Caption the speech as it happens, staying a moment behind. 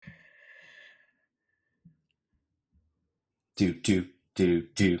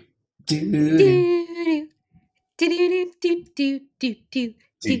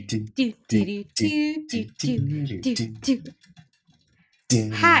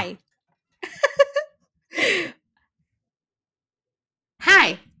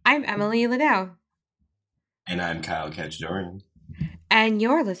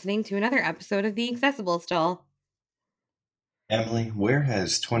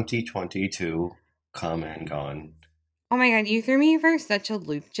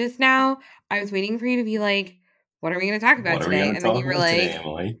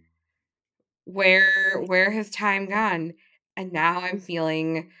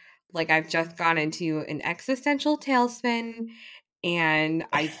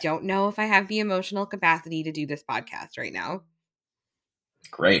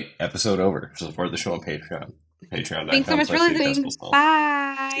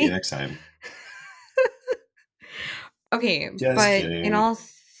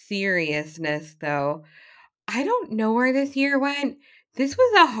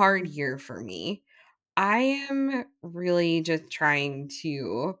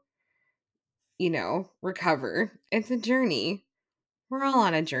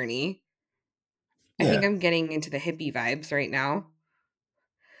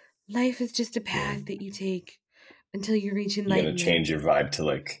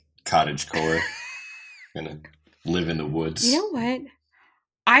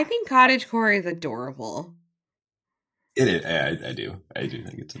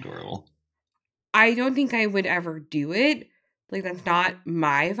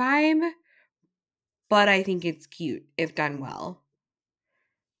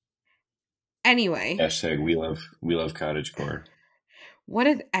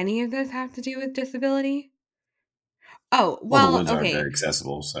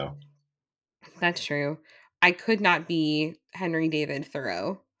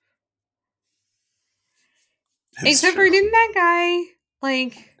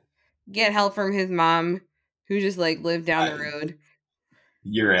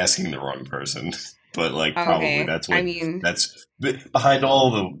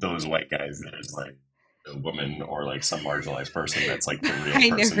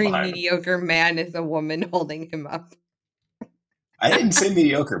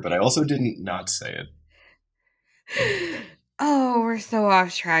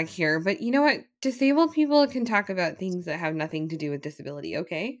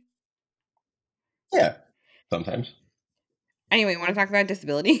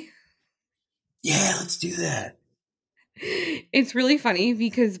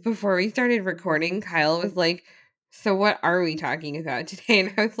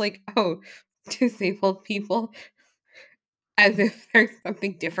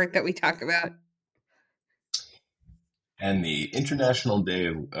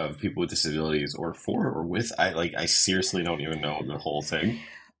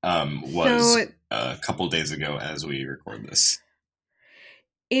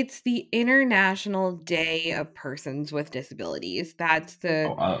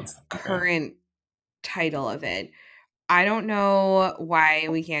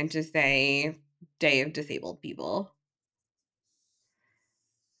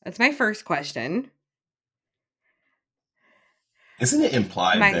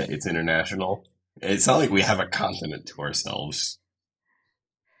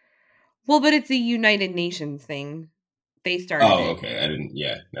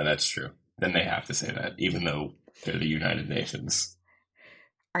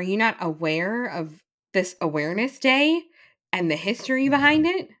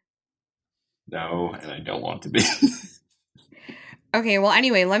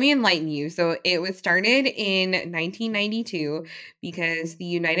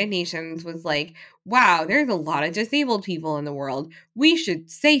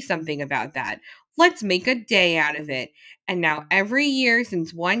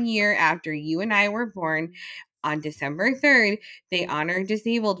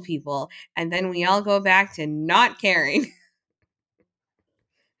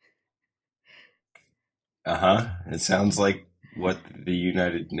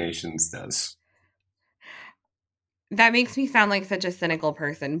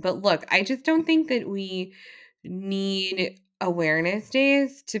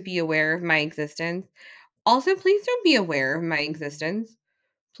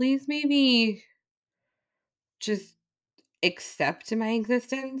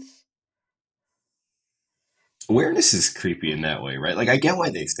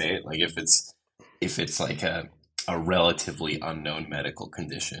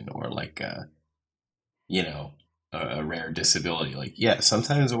a rare disability. Like, yeah,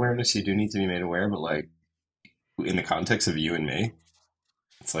 sometimes awareness you do need to be made aware, but like in the context of you and me,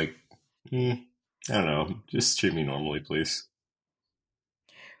 it's like, hmm, I don't know, just treat me normally, please.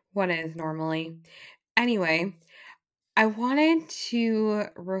 What is normally? Anyway, I wanted to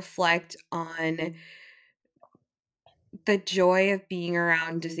reflect on the joy of being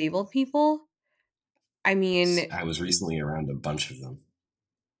around disabled people. I mean, I was recently around a bunch of them.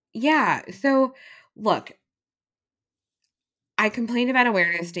 yeah. So, look, I complain about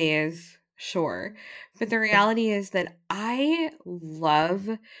awareness days, sure. But the reality is that I love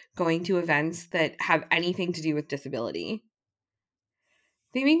going to events that have anything to do with disability.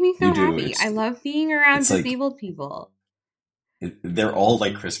 They make me You so do. happy. I love being around It's like disabled people. they're all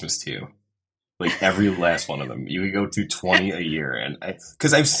like Christmas to you. Like every last one of them. You could go to 20 a year, and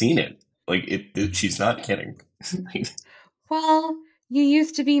because I've seen it. Like she's not kidding. Well, you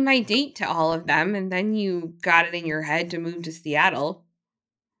used to be my date to all of them, and then you got it in your head to move to Seattle.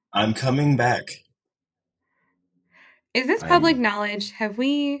 I'm coming back. Is this public I'm. knowledge? Have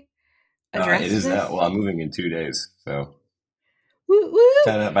we It addressed is now. this? Well, I'm moving in 2 days, so Woo woo!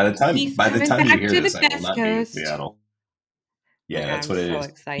 kind of by the time He's coming you back hear to the this, I will Best not be in Coast. Seattle. Oh my Yeah, god, that's I'm what it so is.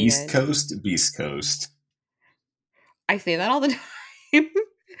 East excited. Coast, Beast Coast. I say that all the time.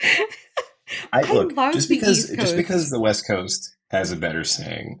 I I look love the East just because Coast. the West Coast has a better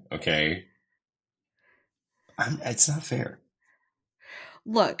saying. Okay, it's not fair.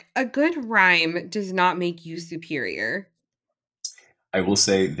 Look, a good rhyme does not make you superior. I will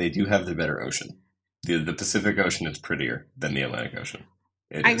say they do have the better ocean. The Pacific Ocean is prettier than the Atlantic Ocean.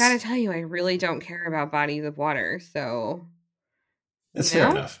 It I gotta is. tell you, I really don't care about bodies of water. So, you That's fair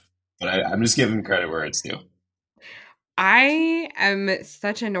know, enough. But I'm just giving credit where it's due. I am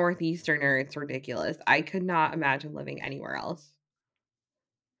such a Northeasterner. It's ridiculous. I could not imagine living anywhere else.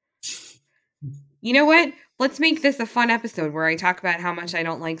 You know what? Let's make this a fun episode where I talk about how much I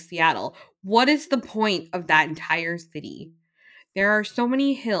don't like Seattle. What is the point of that entire city? There are so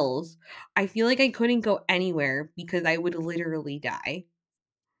many hills. I feel like I couldn't go anywhere because I would literally die.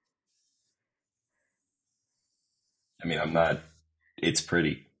 I mean, I'm not. It's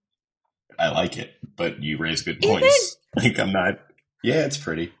pretty. I like it, but you raise good Is it? points. Like I'm not. Yeah, it's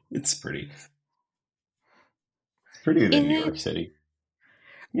pretty. It's pretty. It's prettier than Is New it? York City.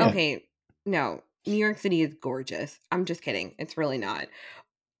 Yeah, Okay. No. New York City is gorgeous. I'm just kidding. It's really not.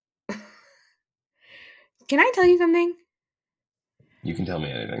 Can I tell you something? you can tell me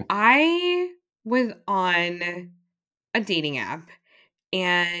anything. I was on a dating app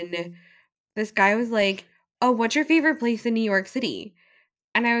and this guy was like, "Oh, what's your favorite place in New York City?"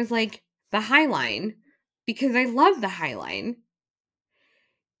 And I was like, "The High Line," because I love the High Line.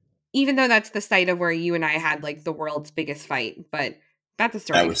 Even though that's the site of where you and I had like the world's biggest fight, but that's a That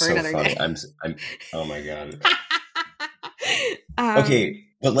story was for so another funny. day. I'm. Oh my god. um, Okay,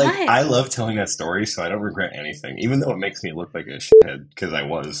 but like what? I love telling that story, so I don't regret anything, even though it makes me look like a shithead because I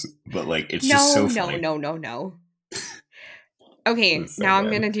was. But like, it's just No, so no, funny. no, no, no. Okay, It's so now I'm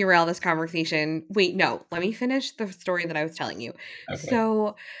bad. gonna derail this conversation. Wait, no, let me finish the story that I was telling you. Okay.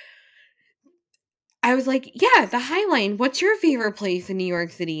 So I was like, "Yeah, the High Line. What's your favorite place in New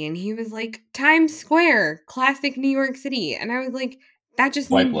York City?" And he was like, "Times Square, classic New York City." And I was like, "That just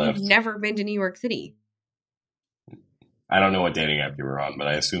Swipe means you've left. never been to New York City." I don't know what dating app you were on, but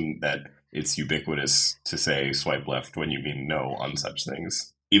I assume that it's ubiquitous to say swipe left when you mean no on such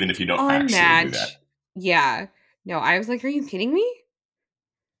things, even if you don't On actually do Match. that. Yeah. No, I was like, "Are you kidding me?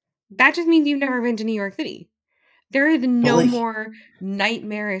 That just means you've never been to New York City." There is But no like, more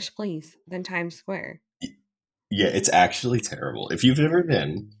nightmarish place than Times Square. yeah, it's actually terrible. If you've never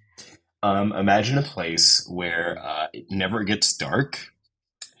been, imagine a place where it never gets dark,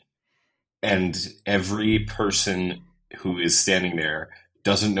 and every person who is standing there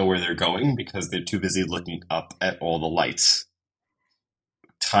doesn't know where they're going because they're too busy looking up at all the lights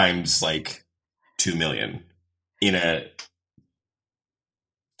times like 2 million in a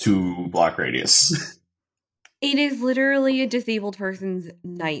 2 block radius. It is literally a disabled person's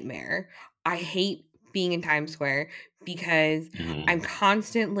nightmare. I hate being in Times Square because Mhm. I'm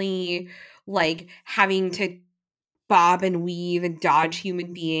constantly like having to bob and weave and dodge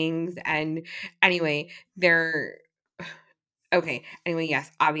human beings. And anyway, they're okay. Anyway, yes,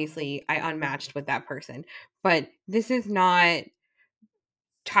 obviously I unmatched with that person, but this is not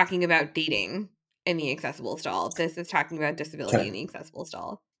talking about dating in the accessible stall. This is talking about disability in Can, the accessible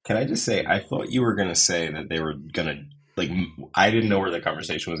stall. can I just say, I thought you were going to say that they were going to, like, I didn't know where the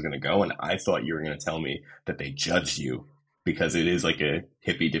conversation was going to go, and I thought you were going to tell me that they judged you because it is like a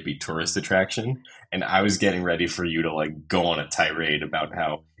hippy dippy tourist attraction. And I was getting ready for you to, like, go on a tirade about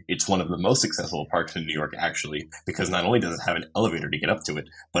how it's one of the most accessible parks in New York, actually, because not only does it have an elevator to get up to it,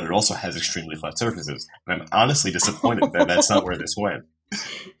 but it also has extremely flat surfaces. And I'm honestly disappointed that that's not where this went.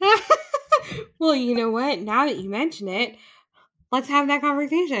 Well, you know what? Now that you mention it, let's have that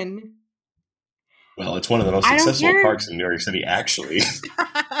conversation. Well, it's one of the most I don't accessible care. parks in New York City, actually,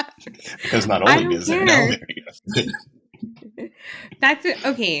 because not I only don't is there an care. elevator, That's it.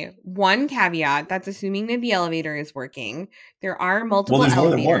 Okay. One caveat, that's assuming that the elevator is working. There are well, multiple there's more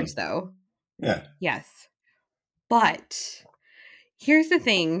than elevators, one. though. Yeah, Yes. But here's the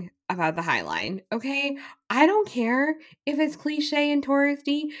thing about the High Line, okay? I don't care if it's cliche and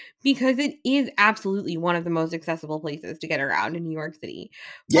touristy because it is absolutely one of the most accessible places to get around in New York City.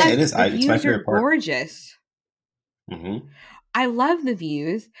 yeah, Plus, it is. the It's my views are favorite park. gorgeous. Hmm. I love the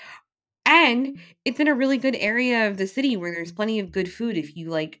views. And it's in a really good area of the city where there's plenty of good food if you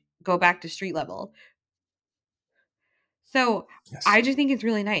like go back to street level. So Yes. I just think it's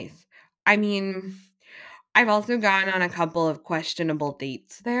really nice. I mean, I've also gone on a couple of questionable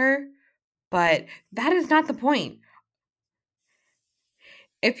dates there, but that is not the point.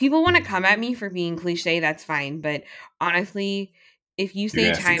 If people want to come at me for being cliche, that's fine. But honestly, if you You're say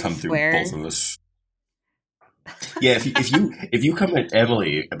gonna have to Times come through both Square, of us. Yeah, if you come at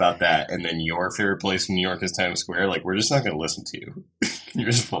Emily about that, and then your favorite place in New York is Times Square, like we're just not gonna listen to you. You're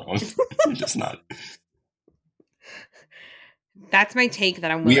just wrong. You're just not. that's my take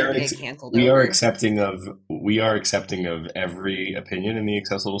that I'm We willing are to ex- get canceled we are over. accepting of we are accepting of every opinion in the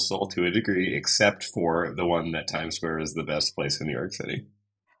accessible soul to a degree, except for the one that Times Square is the best place in New York City,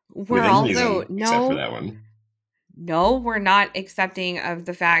 We're within also, reason, except for no, that one. no, we're not accepting of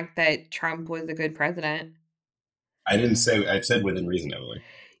the fact that Trump was a good president. I didn't say. I said within reason, Emily.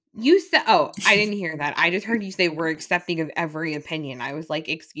 You said, oh, I didn't hear that. I just heard you say we're accepting of every opinion. I was like,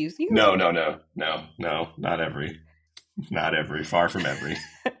 excuse you? No, no, no, no, no, not every, far from every.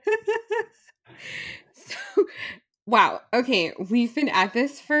 So, wow. Okay. We've been at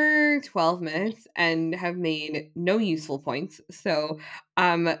this for 12 minutes and have made no useful points. So,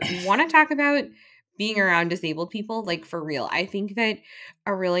 want to talk about being around disabled people, like for real. I think that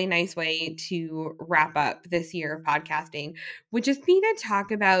a really nice way to wrap up this year of podcasting would just be to talk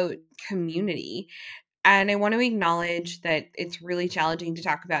about community. And I want to acknowledge that it's really challenging to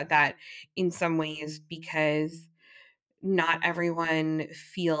talk about that in some ways because not everyone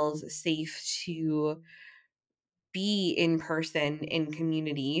feels safe to be in person in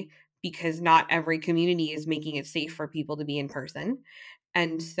community because not every community is making it safe for people to be in person.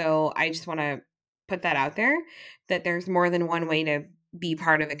 And so I just want to put that out there that there's more than one way to be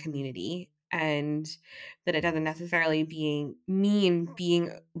part of a community and that it doesn't necessarily mean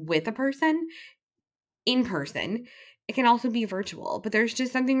being with a person in person. It can also be virtual, but there's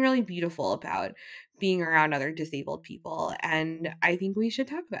just something really beautiful about being around other disabled people. And I think we should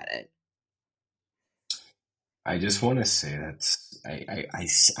talk about it. I just want to say that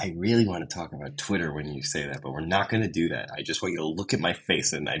I really want to talk about Twitter when you say that, but we're not going to do that. I just want you to look at my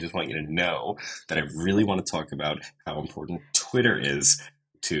face and I just want you to know that I really want to talk about how important Twitter is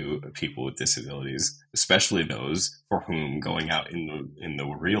to people with disabilities, especially those for whom going out in the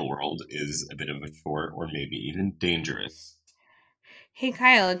real world is a bit of a chore or maybe even dangerous. Hey,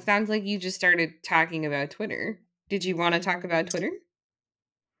 Kyle, it sounds like you just started talking about Twitter. Did you want to talk about Twitter?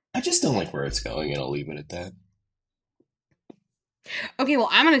 I just don't like where it's going, and I'll leave it at that. Okay, well,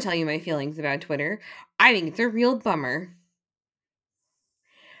 I'm going to tell you my feelings about Twitter. I think it's a real bummer.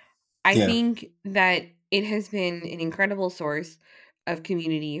 I Yeah. think that it has been an incredible source of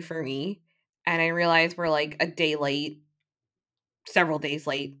community for me. And I realize we're like a day late, several days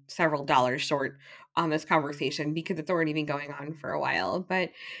late, several dollars short on this conversation because it's already been going on for a while.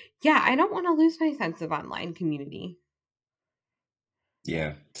 But yeah, I don't want to lose my sense of online community.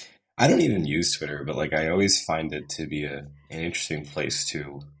 Yeah. I don't even use Twitter, but like I always find it to be an interesting place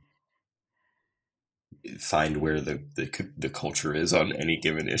to find where the culture is on any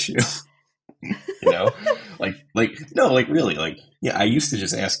given issue. You know, like no, like really, like yeah. I used to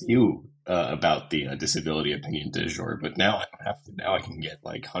just ask you about the disability opinion du jour, but now I don't have to. Now I can get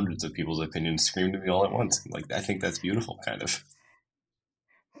like hundreds of people's opinions screamed at me all at once. Like I think that's beautiful, kind of.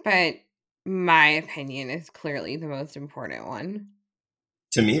 But my opinion is clearly the most important one.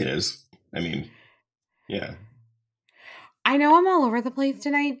 To me, it is. I mean, yeah. I know I'm all over the place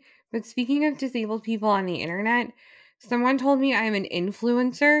tonight, but speaking of disabled people on the internet, someone told me I'm an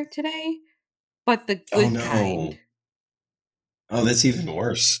influencer today, but the Oh good kind. no. Oh, that's even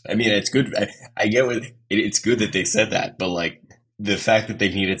worse. I mean, it's good. I get it's good that they said that, but like the fact that they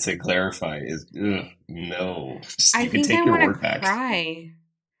needed to clarify is ugh, no. Just, I you can think I take your want word to back. cry.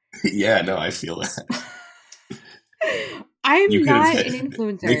 Yeah, no, I feel that. You I'm could not an have. They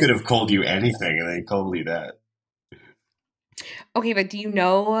could influencer. have called you anything, and they called you that. Okay, but do you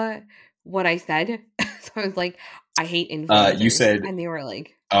know what I said? So I was like, I hate You influencers. said, And they were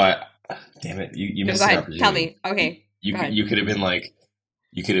like, uh, "Damn it, you no, go missed an ahead. Tell opportunity. me. Okay, go ahead. You could have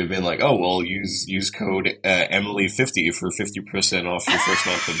been like, oh well, use code Emily50 for 50% off your first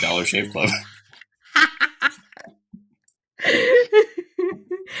month of Dollar Shave Club or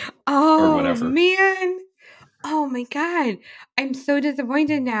Oh, whatever." man. Oh, my God. I'm so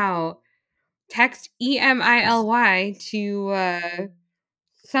disappointed now. Text EMILY to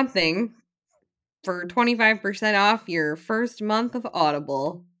something for 25% off your first month of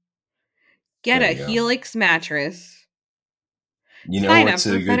Audible. Get There a you go. Helix mattress. You know Sign what's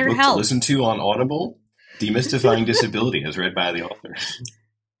up for a good better book to health. listen to on Audible? Demystifying Disability, as read by the author.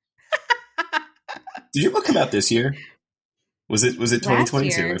 Did your book come out this year? Was it Last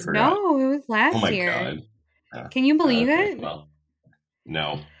 2022? I year. forgot. No, it was Oh last my year. god. Can you believe Okay. it? Well,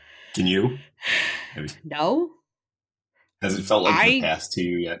 no. Can you? No. Has it felt like the I past to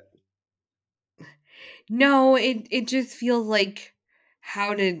you yet? no, it just feels like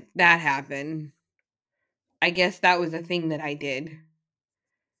how did that happen? I guess that was a thing that I did.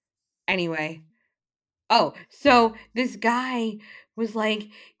 Anyway. Oh, so this guy was like,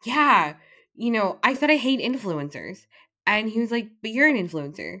 "Yeah, I said I hate influencers." And he was like, "But you're an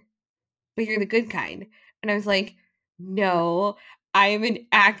influencer. But you're the good kind." And I was like, "No, I'm an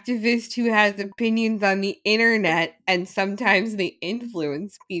activist who has opinions on the internet and sometimes they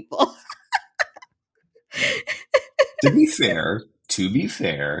influence people." To be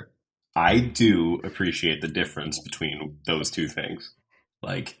fair, I do appreciate the difference between those two things.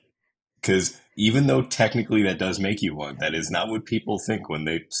 Like, because even though technically that does make you one, that is not what people think when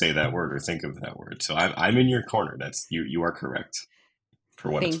they say that word or think of that word. So I'm in your corner. That's you. You are correct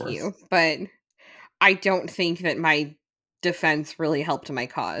for what it's Thank worth. you. But I don't think that my defense really helped my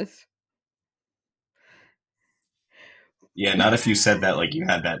cause. Yeah, not if you said that like you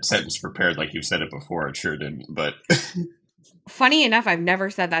had that sentence prepared like you've said it before. It sure didn't. But Funny enough, I've never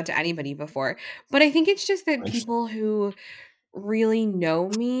said that to anybody before. But I think it's just that people who really know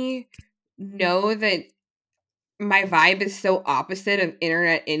me know that my vibe is so opposite of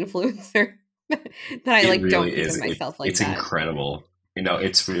internet influencer that I it like don't really think is. of myself like It's that. incredible.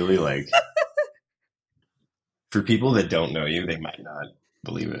 It's really like for people that don't know you, they might not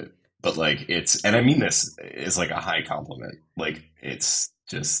believe it. But like and I mean this is like a high compliment. Like it's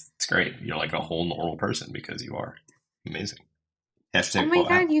great. You're like a whole normal person because you are amazing. Oh Hashtag my wow.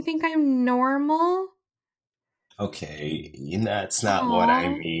 god, you think I'm normal? Okay, that's not what I Aw.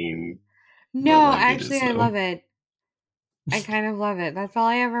 mean, but No, like it actually is I love though. it. I kind of love it. That's all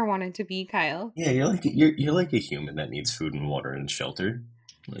I ever wanted to be, Kyle. Yeah, you're like a human that needs food and water and shelter.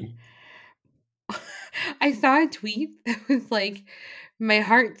 Like I saw a tweet that was like, my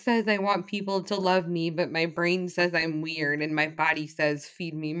heart says I want people to love me, but my brain says I'm weird, and my body says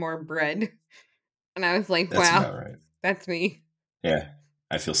feed me more bread. And I was like, that's wow, about right. that's me. Yeah,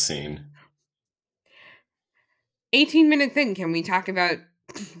 I feel seen. 18 minutes in, can we talk about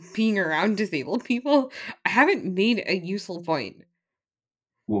being around disabled people? I haven't made a useful point.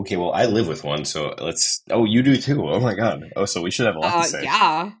 Okay, well, I live with one, so let's. Oh, you do too. Oh my God. Oh, so we should have a lot to say.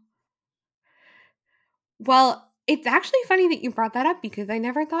 Yeah. Well, it's actually funny that you brought that up because I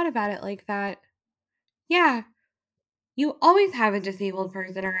never thought about it like that. Yeah, you always have a disabled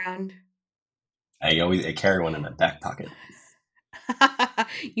person around. I carry one in my back pocket.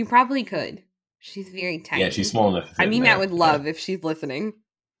 You probably could. She's very Yeah, she's tiny. small enough to I fit in mean that there. with Yeah. love if she's listening.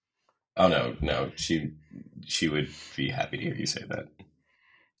 Oh no, no, she would be happy to hear you say that.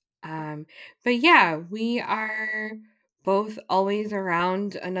 Um, but yeah, we are both always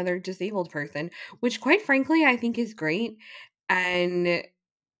around another disabled person, which quite frankly I think is great. And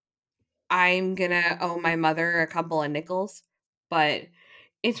I'm gonna owe my mother a couple of nickels, but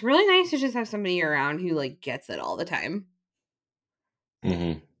it's really nice to just have somebody around who like gets it all the time.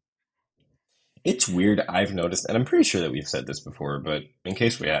 Hmm. It's weird. I've noticed, and I'm pretty sure that we've said this before, but in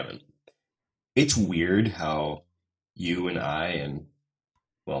case we haven't, it's weird how you and I and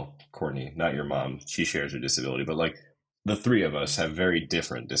well, Courtney, not your mom, she shares her disability, but like the three of us have very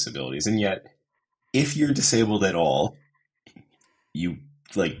different disabilities, and yet if you're disabled at all, you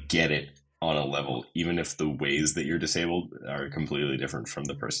like get it on a level, even if the ways that you're disabled are completely different from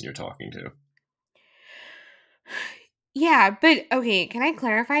the person you're talking to. Yeah, but okay, can I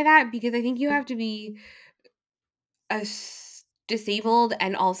clarify that? Because I think you have to be disabled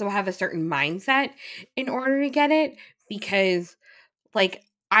and also have a certain mindset in order to get it. Because, like,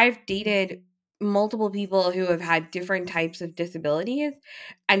 I've dated multiple people who have had different types of disabilities,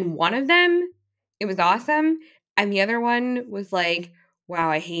 and one of them, it was awesome, And the other one was like, wow,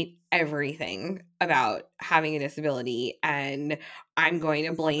 I hate everything about having a disability and I'm going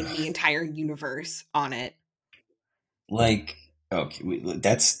to blame the entire universe on it. Like, okay,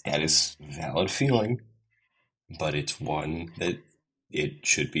 that is valid feeling, but it's one that it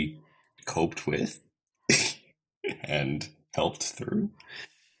should be coped with and helped through.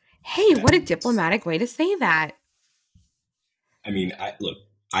 Hey, what a And diplomatic way to say that. I mean, look,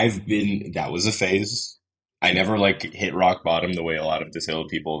 that was a phase. I never like hit rock bottom the way a lot of disabled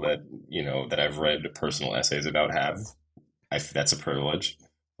people that, that I've read personal essays about have. That's a privilege.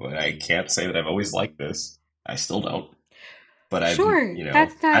 But I can't say that I've always liked this. I still don't. But Sure,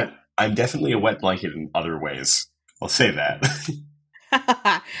 that's not. I'm definitely a wet blanket in other ways. I'll say that.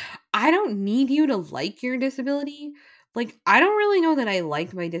 I don't need you to like your disability. Like, I don't really know that I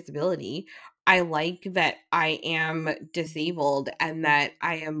like my disability. I like that I am disabled and that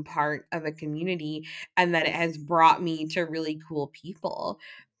I am part of a community and that it has brought me to really cool people.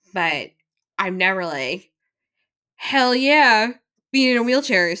 But I'm never like, hell yeah, being in a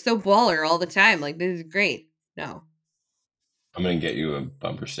wheelchair is so baller all the time. Like, this is great. No. I'm gonna get you a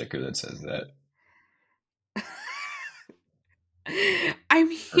bumper sticker that says that. I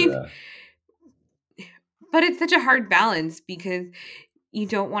Or mean, but it's such a hard balance because you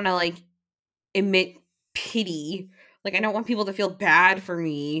don't want to like emit pity. Like, I don't want people to feel bad for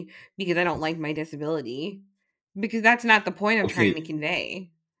me because I don't like my disability, because that's not the point I'm trying to okay,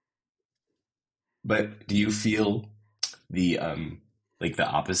 convey. but do you feel the like the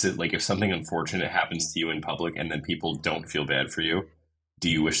opposite? Like if something unfortunate happens to you in public and then people don't feel bad for you, do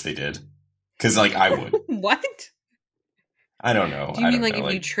you wish they did? Because like I would. What? I don't know. Do you I mean don't like know. if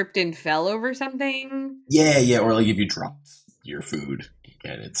you Like tripped and fell over something? yeah, yeah, or like if you drop your food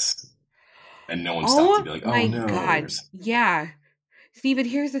and no one stopped to Oh be like, oh my no. god. Yeah. See, but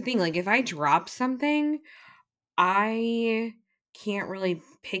here's the thing, like if I drop something, I can't really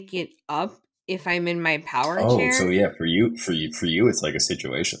pick it up if I'm in my power Oh, so chair. yeah, for you, it's like a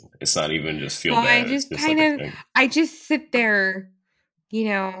situation. It's not even just So feel I bad. It's just just like a thing. I just sit there, you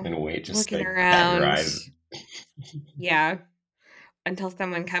know, In a way, just looking like bat your around. eyes. Yeah, until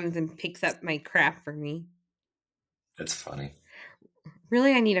someone comes and picks up my crap for me. That's funny.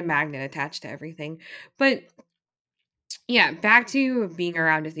 Really, I need a magnet attached to everything. But yeah, back to being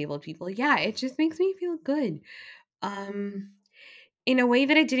around disabled people. Yeah, it just makes me feel good. Um in a way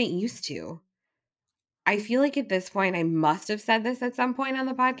that I didn't used to. I feel like at this point I must have said this at some point on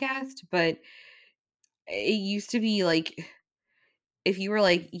the podcast, but it used to be like if you were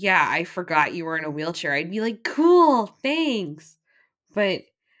like, "Yeah, I forgot you were in a wheelchair." I'd be like, "Cool, thanks." But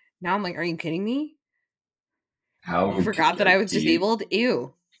now I'm like, "Are you kidding me? You How forgot that I like was do you disabled?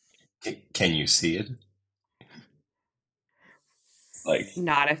 Ew." can you see it? Like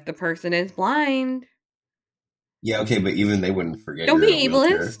Not if the person is blind. yeah, okay, but even they wouldn't forget Don't you're in a be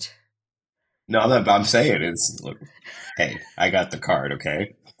wheelchair. ableist. No, I'm saying it's look. Hey, I got the card.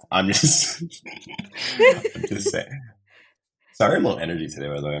 Okay, I'm just I'm just saying. Sorry, I'm low energy today.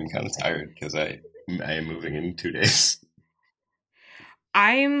 By the way, I'm kind of tired because I am moving in 2 days.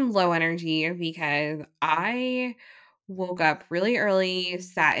 I'm low energy because I woke up really early,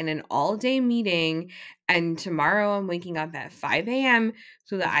 sat in an all day meeting, and tomorrow I'm waking up at 5 a.m.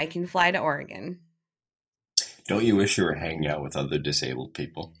 so that I can fly to Oregon. Don't you wish you were hanging out with other disabled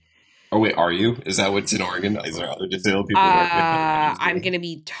people? Oh wait, are you? Is that what's in Oregon? Is there other disabled people in Oregon that are just I'm doing? going to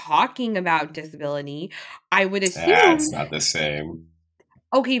be talking about disability. I would Ah, it's assume, not the same.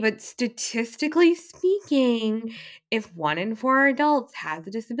 okay, but statistically speaking, if 1 in 4 adults has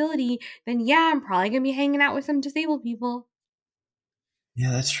a disability, then yeah, I'm probably going to be hanging out with some disabled people.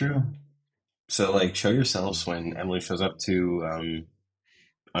 Yeah, that's true. So, like, show yourselves when Emily shows up to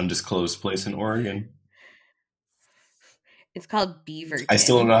undisclosed place in Oregon. It's called I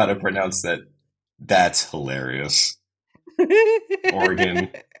still don't Beaverton. know how to pronounce that. That's hilarious. Oregon,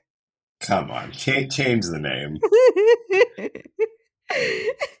 come on, change the name.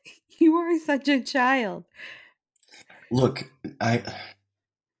 You are such a child. Look, I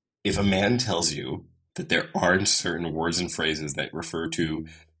if a man tells you that there aren't certain words and phrases that refer to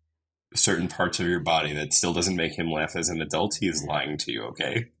certain parts of your body that still doesn't make him laugh as an adult, he is lying to you,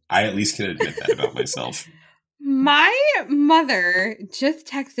 okay? I at least can admit that about myself. My mother just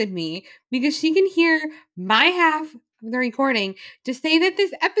texted me because she can hear my half of the recording to say that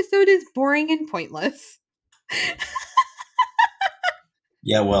this episode is boring and pointless.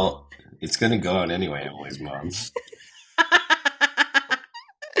 Yeah, well, it's gonna go out anyway, Emily's mom.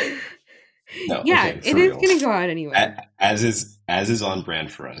 No, Yeah, okay, it for is real. going to go out anyway. As is on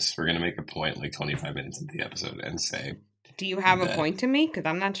brand for us. We're gonna make a point like 25 minutes into the episode and say Do you have a that point to make? Because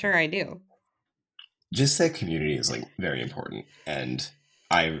I'm not sure I do. just that community is like very important. And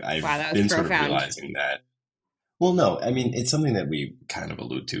Wow, I've that was been sort of profound. realizing that. Well, no, I mean, it's something that we kind of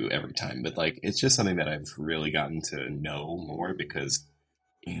allude to every time, but like, it's just something that I've really gotten to know more because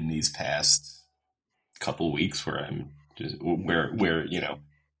in these past couple weeks where I'm just, where,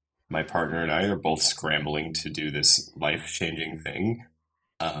 my partner and I are both scrambling to do this life changing thing,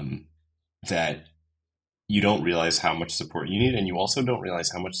 um, that you don't realize how much support you need, and you also don't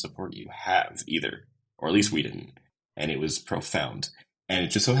realize how much support you have either, or at least we didn't. And it was profound. And it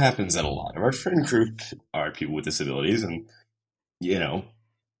just so happens that a lot of our friend group are people with disabilities, and you know,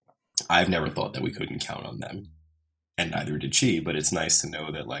 I've never thought that we couldn't count on them, and neither did she. But it's nice to know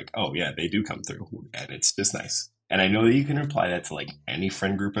that, like, oh yeah, they do come through, and it's just nice. And I know that you can apply that to like any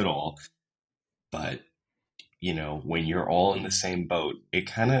friend group at all, but when you're all in the same boat, it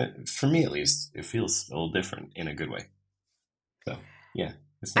kind of, for me at least, it feels a little different in a good way. So yeah,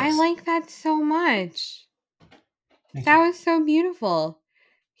 it's I nice. like that so much. Thank That you. was so beautiful.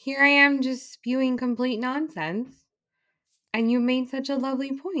 Here I am just spewing complete nonsense, and you made such a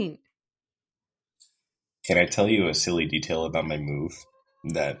lovely point. Can I tell you a silly detail about my move?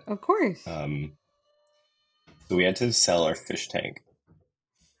 That Of course. um, so we had to sell our fish tank.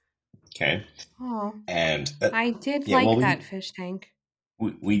 Okay, Oh, and that, I did yeah, well, like we that fish tank.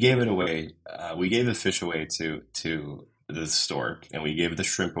 we gave it away. We gave the fish away to the store, and we gave the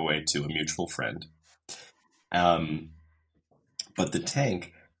shrimp away to a mutual friend. Um, but the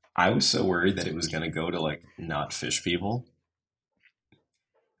tank, I was so worried that it was going to go to like not fish people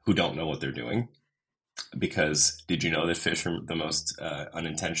who don't know what they're doing. Because did you know that fish are the most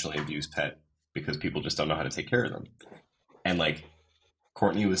unintentionally abused pet because people just don't know how to take care of them? And like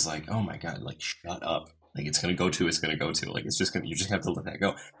Courtney was like, "Oh my god, like shut up! Like it's gonna go to. Like it's just gonna, you just have to let that go."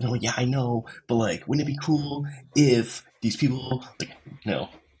 And I'm like, "Yeah, I know, but like, wouldn't it be cool if these people like no?"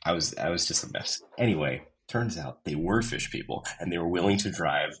 I was just a mess. Anyway, turns out they were fish people, and they were willing to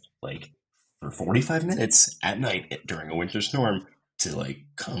drive like for 45 minutes at night during a winter storm to like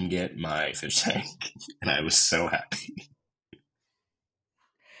come get my fish tank, and I was so happy.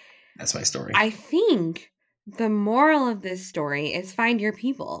 That's my story. I think the moral of this story is find your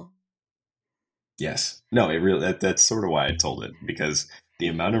people. Yes. No, it really that's sort of why I told it because the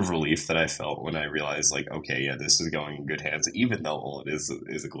amount of relief that I felt when I realized like, okay, yeah, this is going in good hands, even though all it is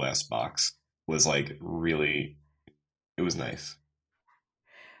a glass box, was like really it was nice.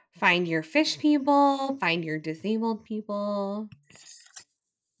 Find your fish people, find your disabled people.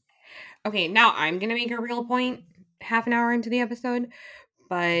 Okay, now I'm going to make a real point half an hour into the episode,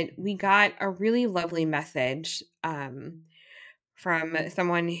 but we got a really lovely message from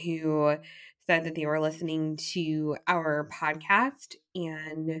someone who said that they were listening to our podcast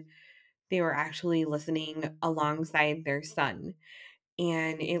and they were actually listening alongside their son.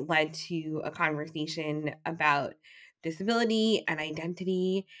 And it led to a conversation about disability and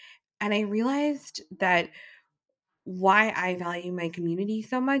identity. And I realized that why I value my community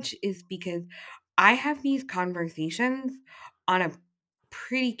so much is because I have these conversations on a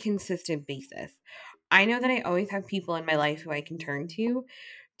pretty consistent basis. I know that I always have people in my life who I can turn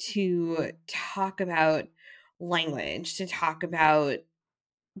to talk about language, to talk about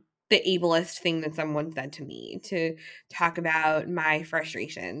the ableist thing that someone said to me, to talk about my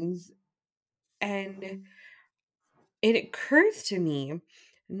frustrations. And it occurs to me,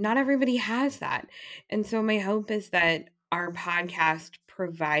 not everybody has that. And so my hope is that our podcast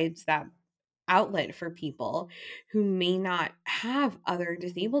provides that outlet for people who may not have other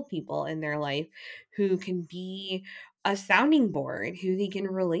disabled people in their life who can be a sounding board who they can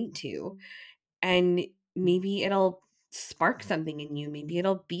relate to. And maybe it'll spark something in you. Maybe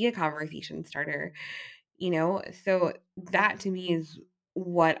it'll be a conversation starter, So that to me is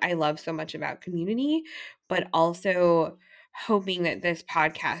what I love so much about community, but also hoping that this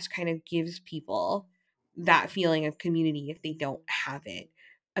podcast kind of gives people that feeling of community if they don't have it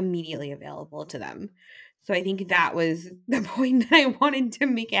immediately available to them. So I think that was the point that I wanted to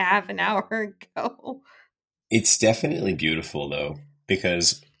make a half an hour ago. It's definitely beautiful though,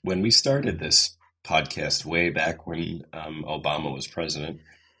 because when we started this podcast way back when Obama was president,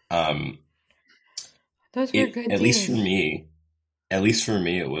 um, Those were it good days. at least for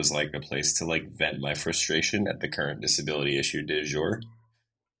me, it was like a place to like vent my frustration at the current disability issue du jour.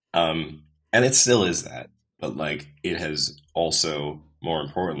 And it still is that, but like it has also, more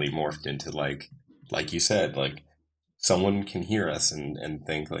importantly, morphed into like you said, like someone can hear us and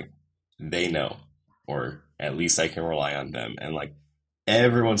think like they know, or at least I can rely on them. And like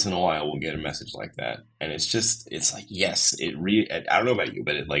every once in a while, we'll get a message like that, and it's like yes, I don't know about you,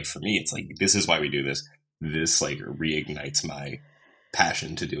 but it like for me, it's like this is why we do this. This like reignites my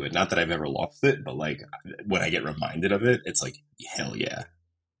passion to do it. Not that I've ever lost it, but like when I get reminded of it, it's like hell yeah,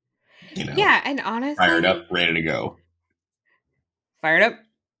 you know, Yeah, and fired up, honestly, ready to go, fired up,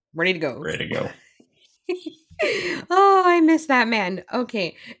 ready to go. ready to go. Oh, I miss that man.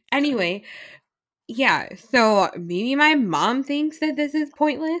 Okay. Anyway, yeah, so maybe my mom thinks that this is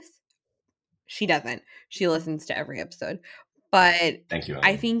pointless. She doesn't. She listens to every episode. But Thank you,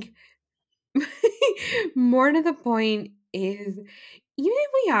 I Emily. think more to the point is, even if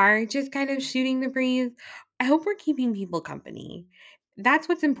we are just kind of shooting the breeze, I hope we're keeping people company. That's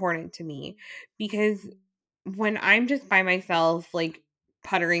what's important to me, because when I'm just by myself, like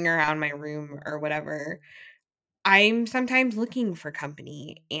puttering around my room or whatever, I'm sometimes looking for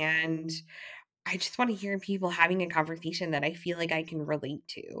company, and I just want to hear people having a conversation that I feel like I can relate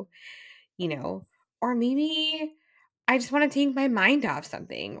to, you know? Or maybe I just want to take my mind off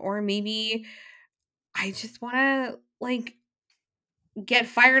something, or maybe I just want to like get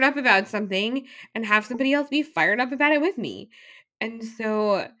fired up about something and have somebody else be fired up about it with me. And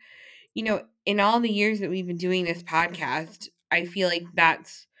so, in all the years that we've been doing this podcast, I feel like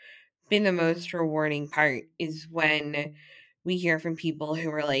that's been the most rewarding part, is when we hear from people who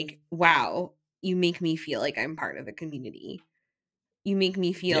are like, wow, you make me feel like I'm part of the community. You make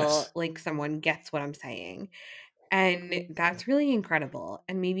me feel Yes, like someone gets what I'm saying. And that's really incredible.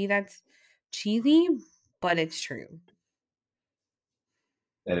 And maybe that's cheesy, but it's true.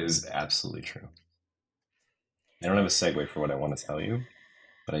 that is absolutely true. I don't have a segue for what I want to tell you,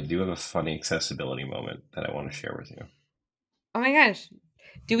 but I do have a funny accessibility moment that I want to share with you. Oh my gosh.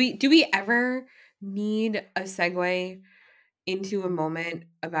 Do we ever need a segue into a moment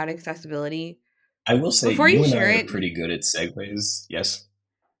about accessibility? I will say Before you you and I share are it, pretty good at segues. Yes,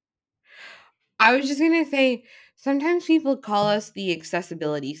 I was just going to say, sometimes people call us the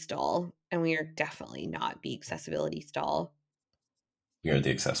accessibility stall, and we are definitely not the accessibility stall. you're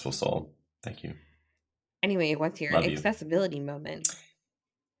the accessible soul. Thank you. Anyway, what's your Love you. accessibility moment?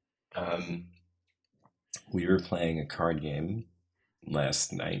 Um, we were playing a card game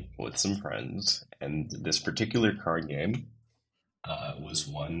last night with some friends, and this particular card game was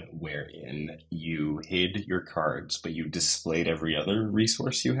one wherein you hid your cards, but you displayed every other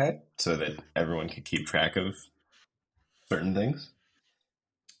resource you had so that everyone could keep track of certain things.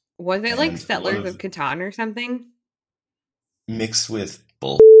 Was it like And one Settlers of of Catan or something? mixed with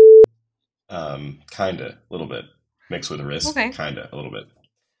bull, kinda, a little bit mixed with Risk, Okay. kinda, a little bit.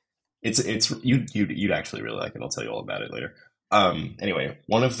 It's you'd actually really like it. I'll tell you all about it later. Anyway,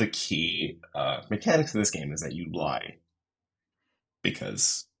 one of the key mechanics of this game is that you lie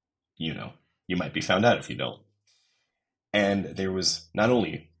because you know you might be found out if you don't. And there was not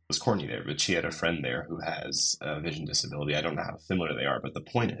only was Courtney there, but she had a friend there who has a vision disability. I don't know how similar they are, but the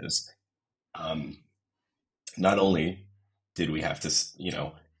point is, um, not only did we have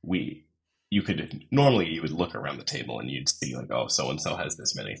to, we you could normally you would look around the table and you'd see like, oh, so and so has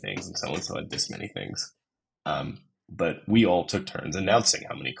this many things and so had this many things. Um, but we all took turns announcing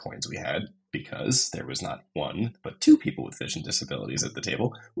how many coins we had because there was not one, but two people with vision disabilities at the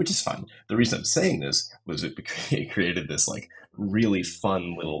table, which is fun. The reason I'm saying this was it created this like really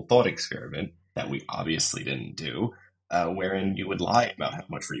fun little thought experiment that we obviously didn't do, wherein you would lie about how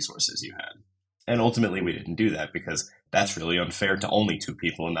much resources you had. And ultimately, we didn't do that because that's really unfair to only two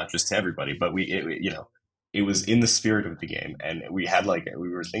people and not just to everybody. But it was in the spirit of the game, and we had like we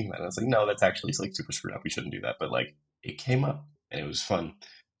were thinking about it. I was like, no, that's actually like super screwed up. We shouldn't do that. But like, it came up, and it was fun.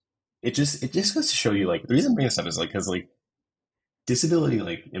 It just goes to show you like the reason I'm bringing this up is like because like disability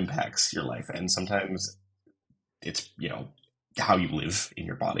like impacts your life, and sometimes it's how you live in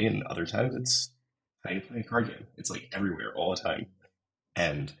your body, and other times it's how you play a card game. It's like everywhere all the time,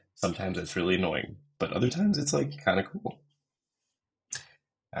 and sometimes it's really annoying, but other times it's like kind of cool.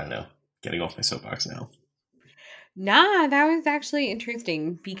 I don't know. Getting off my soapbox now. Nah, that was actually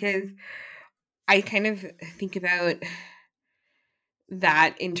interesting, because I kind of think about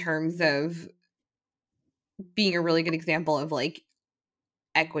that in terms of being a really good example of like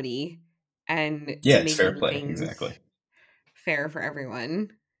equity and Yeah, it's fair making play. things Exactly. fair for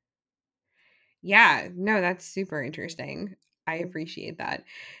everyone. Yeah, no, that's super interesting. I appreciate that.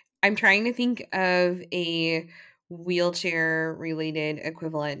 I'm trying to think of a wheelchair related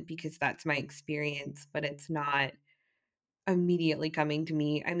equivalent, because that's my experience, but it's not immediately coming to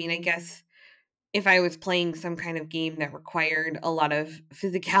me. I mean, I guess if I was playing some kind of game that required a lot of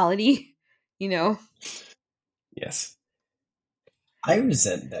physicality, you know? Yes. I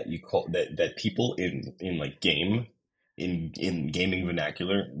resent that you call that people in like in gaming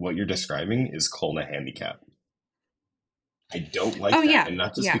vernacular, what you're describing is called a handicap. I don't Oh like that, yeah, and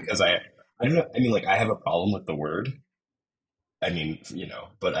not just yeah. because I don't know. I mean, like I have a problem with the word, I mean,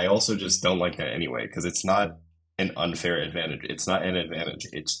 but I also just don't like that anyway because it's not an unfair advantage. It's not an advantage.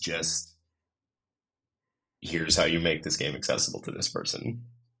 It's just here's how you make this game accessible to this person.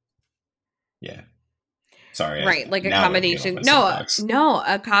 Yeah. Sorry, Right, like now I'm going to get on accommodation. my No, soapbox. no,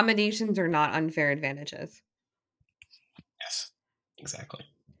 accommodations are not unfair advantages. Yes, exactly.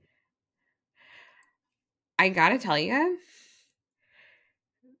 I gotta tell you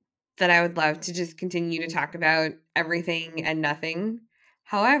that I would love to just continue to talk about everything and nothing.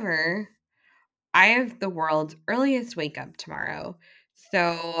 However, I have the world's earliest wake up tomorrow.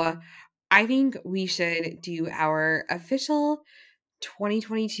 So I think we should do our official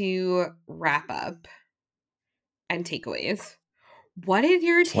 2022 wrap up and takeaways. What is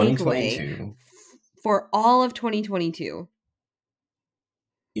your takeaway 2022, for all of 2022?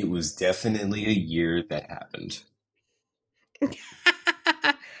 it was definitely a year that happened.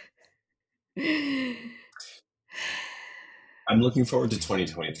 I'm looking forward to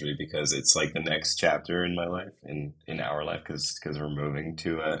 2023 because it's like the next chapter in my life, in our life, because we're moving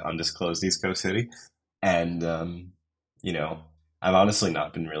to an undisclosed East Coast city, and you know, I've honestly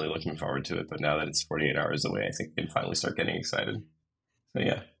not been really looking forward to it, but now that it's 48 hours away, I think I can finally start getting excited. So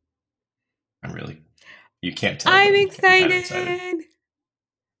yeah, I'm really. You can't tell, but I'm I'm kind of excited. excited.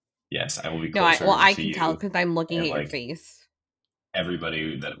 Yes, I will be No, closer I to can tell you because I'm looking and at your like face.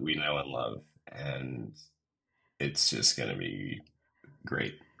 everybody that we know and love, and it's just gonna be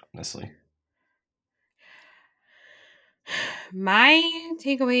great, honestly. My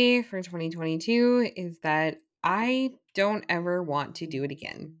takeaway for 2022 is that I don't ever want to do it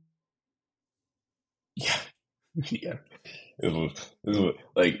again. Yeah, yeah. It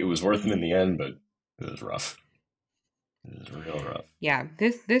was worth it in the end, but it was rough. It was real rough. Yeah,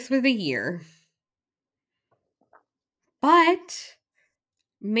 this was a year, but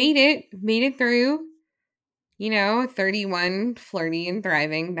made it through. 31, flirty and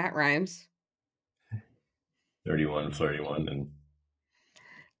thriving. That rhymes. 31, flirty one, and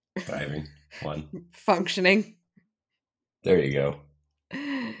thriving one. Functioning. There you go.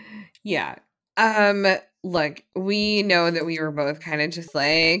 Yeah. Look, we know that we were both kind of just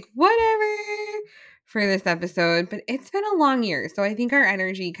like, whatever for this episode, but it's been a long year, so I think our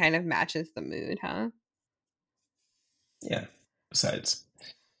energy kind of matches the mood, huh? Yeah. Besides,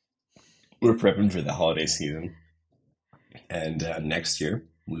 we're prepping for the holiday season, and next year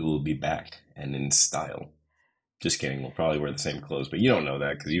we will be back and in style. Just kidding. We'll probably wear the same clothes, but you don't know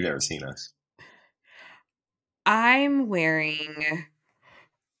that because you've never seen us. I'm wearing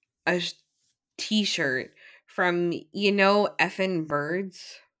a t-shirt from effin'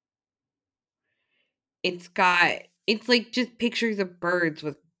 birds. It's like just pictures of birds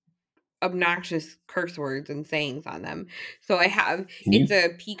with obnoxious curse words and sayings on them. So I have Can it's you a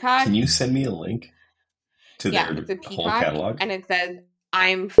can peacock. you send me a link to Yeah, their it's a whole peacock catalog? and it says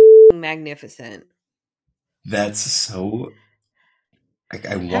I'm magnificent. That's so like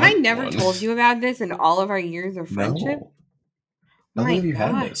I Have I want never one. told you about this in all of our years of friendship? No. How long My have you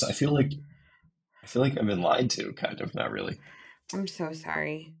had this? gosh. I feel like I've been lied to, kind of, not really. I'm so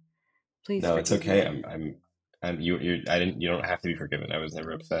sorry. Please No, it's forgive okay. me. You don't have to be forgiven. I was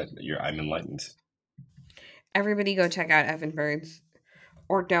never upset. I'm enlightened. Everybody go check out Evan Birds.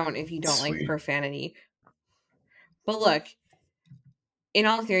 Or don't if you don't like Sweet. profanity. But look, in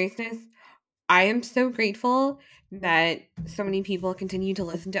all seriousness, I am so grateful that so many people continue to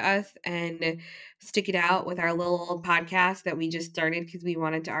listen to us and stick it out with our little podcast that we just started because we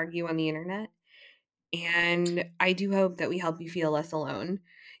wanted to argue on the internet. And I do hope that we help you feel less alone,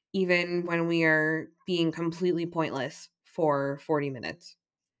 even when we are being completely pointless for 40 minutes.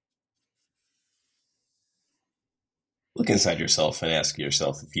 Look inside yourself and ask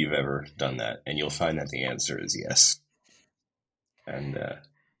yourself if you've ever done that, and you'll find that the answer is yes. And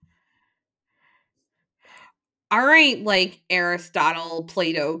All right, like Aristotle,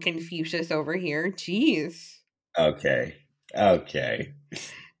 Plato, Confucius over here. Jeez. okay, okay.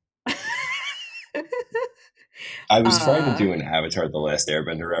 I was trying to uh do an Avatar: The Last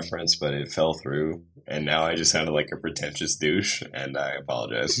Airbender reference, but it fell through, and now I just sounded like a pretentious douche, and I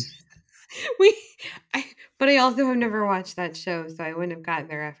apologize. we I but I also have never watched that show, so I wouldn't have gotten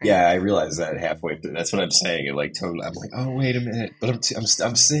the Yeah, I reference. realized that halfway through. That's what I'm saying. It like totally. I'm like, oh wait a minute, but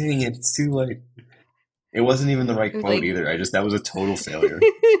I'm saying it. It's too late. It wasn't even the right It was quote like either. That was a total failure.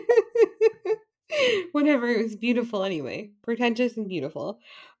 whatever, it was beautiful anyway. Pretentious and beautiful.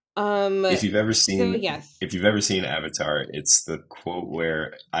 If you've ever So seen yes. if you've ever seen Avatar, it's the quote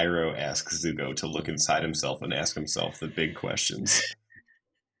where Iroh asks Zuko to look inside himself and ask himself the big questions.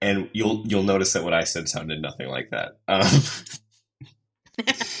 And you'll notice that what I said sounded nothing like that.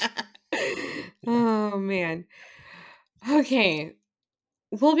 Oh man. Okay,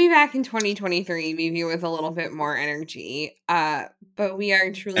 we'll be back in 2023, maybe with a little bit more energy. But we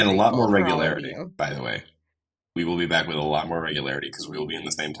are truly And a lot more grateful for all of regularity, you. by the way. We will be back with a lot more regularity because we will be in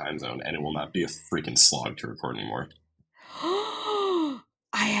the same time zone and it will not be a freaking slog to record anymore.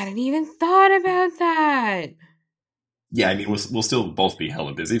 I hadn't even thought about that. Yeah, I mean, we'll still both be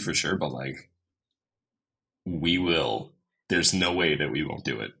hella busy for sure, but like, we will. There's no way that we won't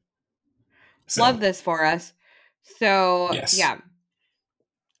do it. Love So, this for us. So, yes, yeah,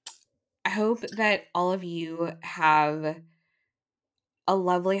 I hope that all of you have a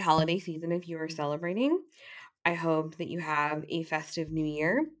lovely holiday season if you are celebrating. I hope that you have a festive new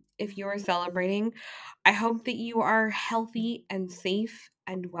year if you are celebrating. I hope that you are healthy and safe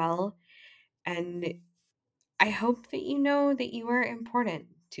and well. And I hope that you know that you are important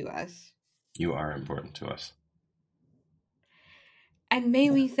to us. you are important to us. And may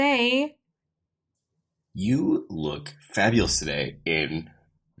Yeah. we say, You look fabulous today in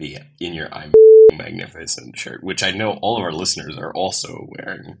your I'm magnificent shirt, which I know all of our listeners are also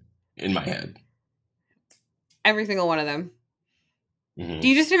wearing in my head. every single one of them. Do Hmm.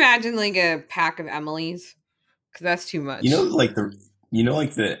 you just imagine like a pack of Emily's? Because that's too You know, much. like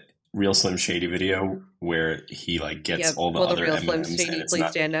the real Slim Shady video where he like gets Yep. all the Will the other real M and Slim M's and Shady it's please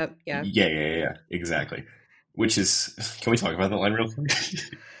not. stand up? Yeah. Yeah, yeah, yeah, yeah, exactly. Which is, can we talk about that line real quick?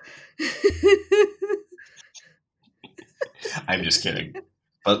 I'm just kidding.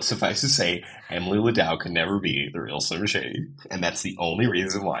 But suffice to say, Emily Ladau could never be the real Slim Shady, and that's the only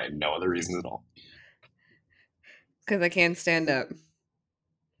reason why. No other reason at all. Because I can't stand up.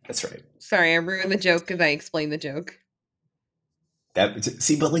 That's right. Sorry, I ruined the joke because I explained the joke. That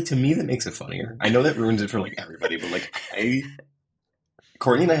see, but like to me, that makes it funnier. I know that ruins it for like everybody, but like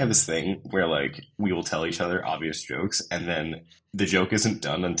Courtney and I have this thing where like we will tell each other obvious jokes, and then the joke isn't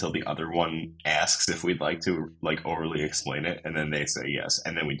done until the other one asks if we'd like to like overly explain it, and then they say yes,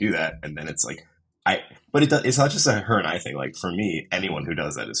 and then we do that, and then it's like I. But it's not just a her and I thing. Like for me, anyone who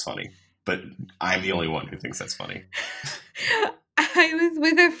does that is funny, but I'm the only one who thinks that's funny. I was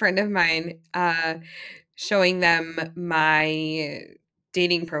with a friend of mine showing them my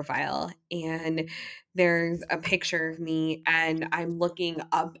dating profile, and there's a picture of me, and I'm looking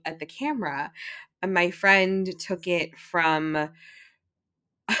up at the camera. And my friend took it from,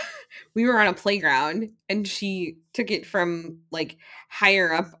 we were on a playground, and she took it from like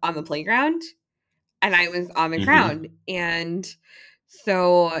higher up on the playground, and I was on the Hmm. ground. And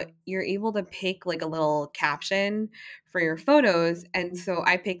so you're able to pick like a little caption for your photos. And so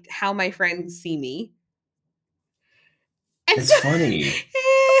I picked how my friends see me. And It's so, funny.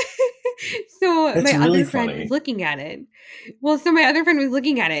 so That's my really other friend was funny. looking at it. Well, so my other friend was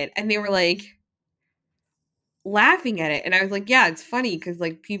looking at it and they were like laughing at it. And I was like, yeah, it's funny because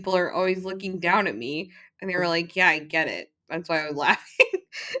like people are always looking down at me. And they were like, yeah, I get it. That's why I was laughing.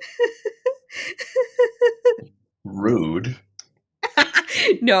 Rude.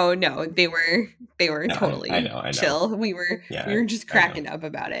 No, they were No, I totally know, I know. chill. We were Yeah, we were just I know. cracking up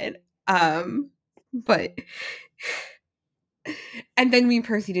about it. But and then we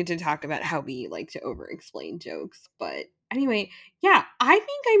proceeded to talk about how we like to over explain jokes. But anyway, yeah, I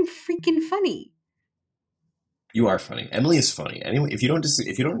think I'm freaking funny. You are funny. Emily is funny. Anyway, if you don't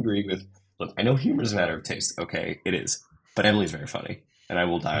agree with, look, I know humor is a matter of taste. Okay, it is, but Emily's very funny, and I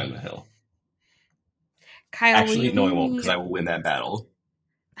will die on the hill. Kyle, will Actually, you no, I leave won't, me because I will win that battle.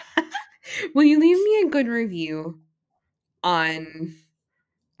 will you leave me a good review on,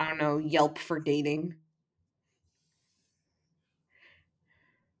 I don't know, Yelp for dating?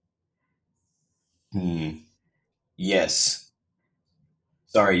 Hmm. Yes.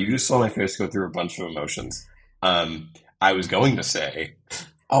 Sorry, you just saw my face go through a bunch of emotions. Um, I was going to say,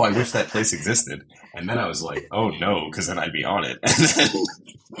 oh, I wish that place existed, and then I was like, oh no, because then I'd be on it,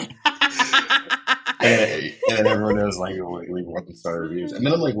 and then everyone was like, oh, leave 1-star reviews, and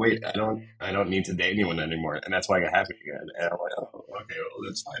then I'm like, wait, I don't need to date anyone anymore, and that's why I got happy again, and I'm like, oh, okay, well,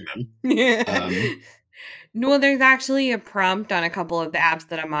 that's fine then. No, there's actually a prompt on a couple of the apps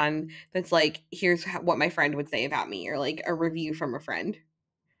that I'm on that's like, here's what my friend would say about me, or like a review from a friend.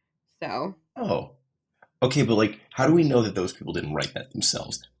 So Oh, okay, but like, how do we know that those people didn't write that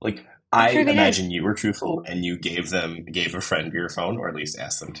themselves? Like, I'm I sure they did. imagine you were truthful and you gave a friend your phone, or at least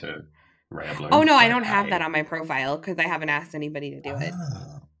asked them to write a Oh blurb. no, I But don't have that on my profile because I haven't asked anybody to do it.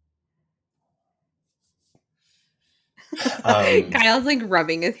 oh, um, Kyle's like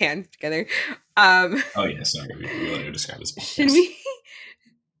rubbing his hands together. Um, oh yeah, sorry, we let you describe this should podcast. we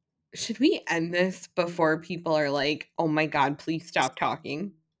should we end this before people are like, "Oh my god, please stop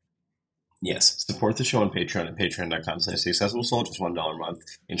talking"? Yes, support the show on Patreon at patreon.com/accessible just $1 a month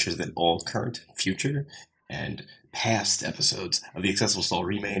ensures that all current, future, And past episodes of the Accessible Stall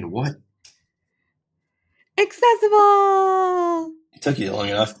remain what? Accessible! It took you long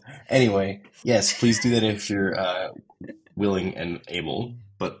enough. Anyway, yes, please do that if you're willing and able,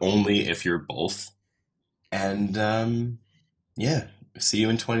 but only if you're both. And yeah, see you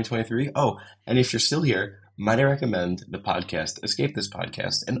in 2023. Oh, and if you're still here, might I recommend the podcast Escape This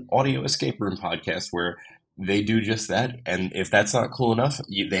Podcast, an audio escape room podcast where they do just that. And if that's not cool enough,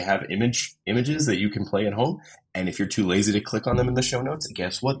 they have images that you can play at home. And if you're too lazy to click on them in the show notes,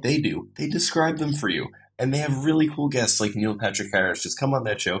 guess what they do? They describe them for you. And they have really cool guests like Neil Patrick Harris. Just come on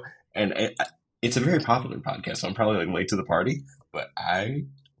that show. And it's a very popular podcast, so I'm probably like late to the party, but I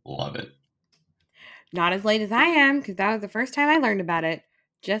love it. Not as late as I am, because that was the first time I learned about it.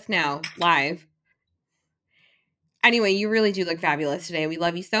 Just now, live. Anyway, you really do look fabulous today. We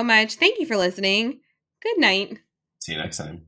love you so much. Thank you for listening. Good night. See you next time.